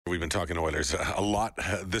We've been talking Oilers a lot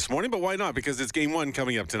this morning, but why not? Because it's game one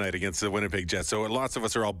coming up tonight against the Winnipeg Jets. So lots of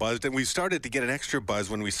us are all buzzed, and we started to get an extra buzz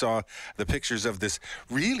when we saw the pictures of this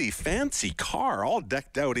really fancy car all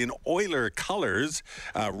decked out in Oiler colors,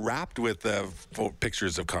 wrapped with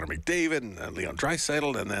pictures of Connor McDavid and Leon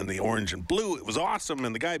Draisaitl, and then the orange and blue. It was awesome,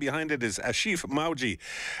 and the guy behind it is Ashif Mauji,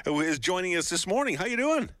 who is joining us this morning. How you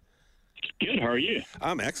doing? Good. How are you?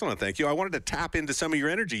 I'm excellent, thank you. I wanted to tap into some of your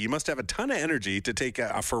energy. You must have a ton of energy to take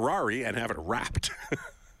a Ferrari and have it wrapped.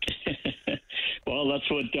 Well, that's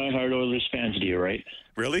what diehard Oilers fans do, right?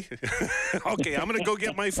 Really? Okay, I'm going to go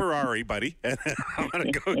get my Ferrari, buddy, and I'm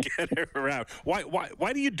going to go get it wrapped.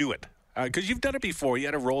 Why do you do it? Because you've done it before. You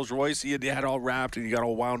had a Rolls Royce, you had it all wrapped, and you got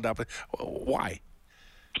all wound up. Why?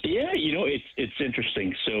 Yeah, it's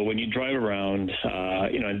interesting. So when you drive around,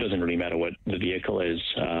 it doesn't really matter what the vehicle is,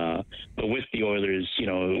 but with the Oilers,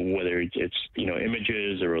 whether it's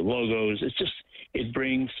images or logos, it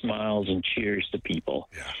brings smiles and cheers to people.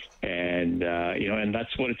 Yeah. And and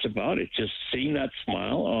that's what it's about. It's just seeing that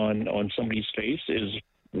smile on somebody's face is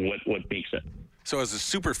what makes it. So as a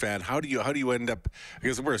super fan, how do you end up?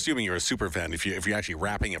 Because we're assuming you're a super fan. If you're actually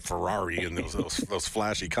wrapping a Ferrari in those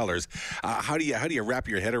flashy colors, how do you wrap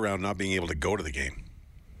your head around not being able to go to the game?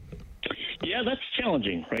 Yeah, that's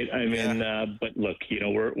challenging, right? I mean, but look,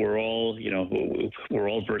 we're all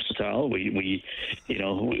versatile. We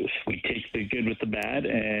take the good with the bad,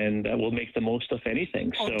 and we'll make the most of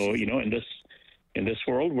anything. Oh, so in this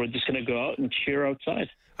world, we're just going to go out and cheer outside.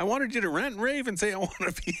 I wanted you to rant and rave and say I want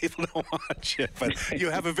to be able to watch it, but you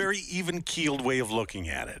have a very even-keeled way of looking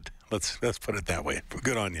at it. Let's put it that way.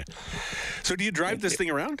 Good on you. So do you drive this thing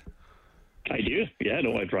around? I do. Yeah,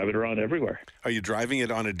 I drive it around everywhere. Are you driving it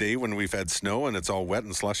on a day when we've had snow and it's all wet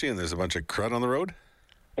and slushy and there's a bunch of crud on the road?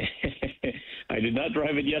 I did not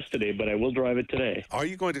drive it yesterday, but I will drive it today. Are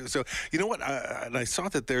you going to? So you know what? And I saw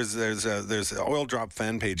that there's Oil Drop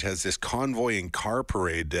fan page has this convoy and car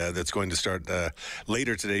parade that's going to start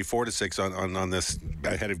later today, 4 to 6 on this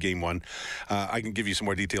ahead of game one. I can give you some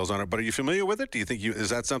more details on it. But are you familiar with it? Do you think is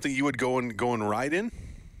that something you would go and ride in?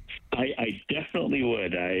 I definitely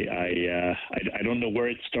would. I don't know where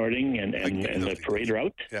it's starting and the parade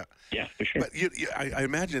route. Yeah, for sure. But I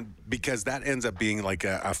imagine because that ends up being like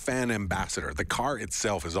a fan ambassador. The car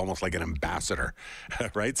itself is almost like an ambassador,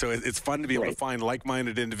 right? So it's fun to be able to find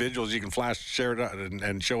like-minded individuals you can share it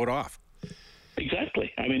and show it off. Exactly.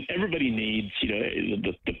 I mean, everybody needs,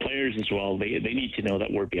 the players as well. They need to know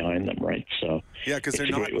that we're behind them, right? So yeah, because they're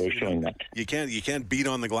not. Great way of showing that. You can't beat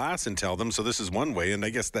on the glass and tell them. So this is one way, and I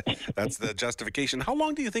guess that's the justification. How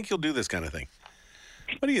long do you think you'll do this kind of thing?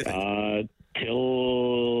 What do you think?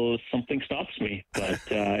 Till something stops me. But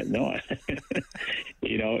no,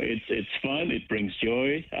 it's fun. It brings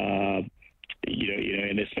joy.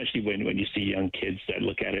 And especially when you see young kids that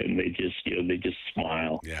look at it and they just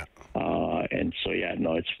smile. Yeah. And so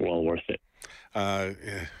it's well worth it.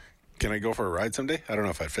 Can I go for a ride someday? I don't know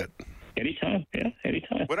if I'd fit. Anytime. Yeah,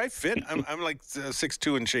 anytime. Would I fit? I'm like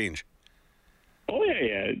 6'2" and change. Oh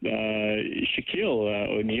yeah. Shaquille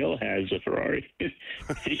O'Neal has a Ferrari.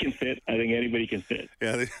 He can fit. I think anybody can fit.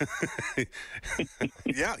 Yeah.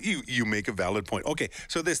 Yeah. You make a valid point. Okay.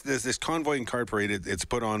 So this convoy and car parade, it's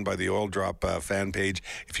put on by the Oil Drop fan page.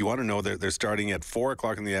 If you want to know, they're starting at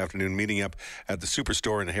 4:00 in the afternoon, meeting up at the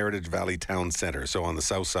Superstore in Heritage Valley Town Center, so on the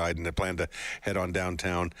south side, and they plan to head on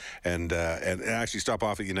downtown and actually stop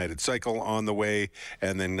off at United Cycle on the way,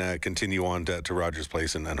 and then continue on to Rogers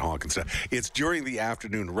Place and Honk and stuff. It's during the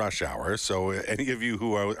afternoon rush hour, so any of you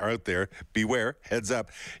who are out there, beware, heads up,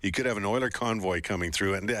 you could have an Oiler convoy coming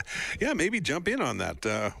through, and maybe jump in on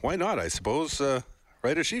that. Why not, I suppose,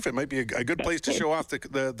 right, Ashif? It might be a good place to show off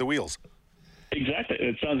the wheels. Exactly.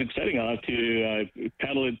 It sounds exciting. I'll have to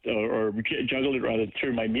paddle it or juggle it rather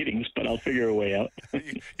through my meetings, but I'll figure a way out.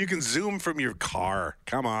 You can Zoom from your car.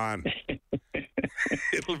 Come on.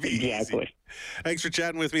 It'll be easy. Thanks for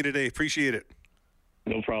chatting with me today. Appreciate it.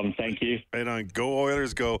 No problem. Thank you. Right on. Go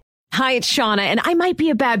Oilers, go. Hi, it's Shauna, and I might be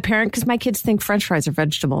a bad parent because my kids think French fries are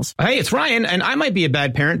vegetables. Hey, it's Ryan, and I might be a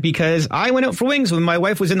bad parent because I went out for wings when my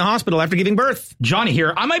wife was in the hospital after giving birth. Johnny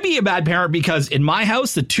here. I might be a bad parent because in my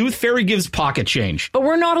house, the tooth fairy gives pocket change. But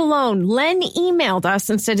we're not alone. Len emailed us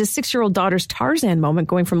and said his 6-year-old daughter's Tarzan moment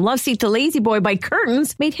going from love seat to lazy boy by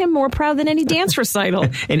curtains made him more proud than any dance recital.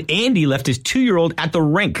 And Andy left his 2-year-old at the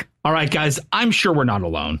rink. All right, guys, I'm sure we're not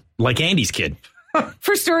alone. Like Andy's kid.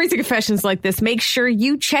 For stories and confessions like this, make sure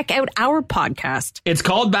you check out our podcast. It's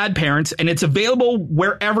called Bad Parents, and it's available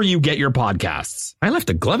wherever you get your podcasts. I left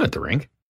a glove at the rink.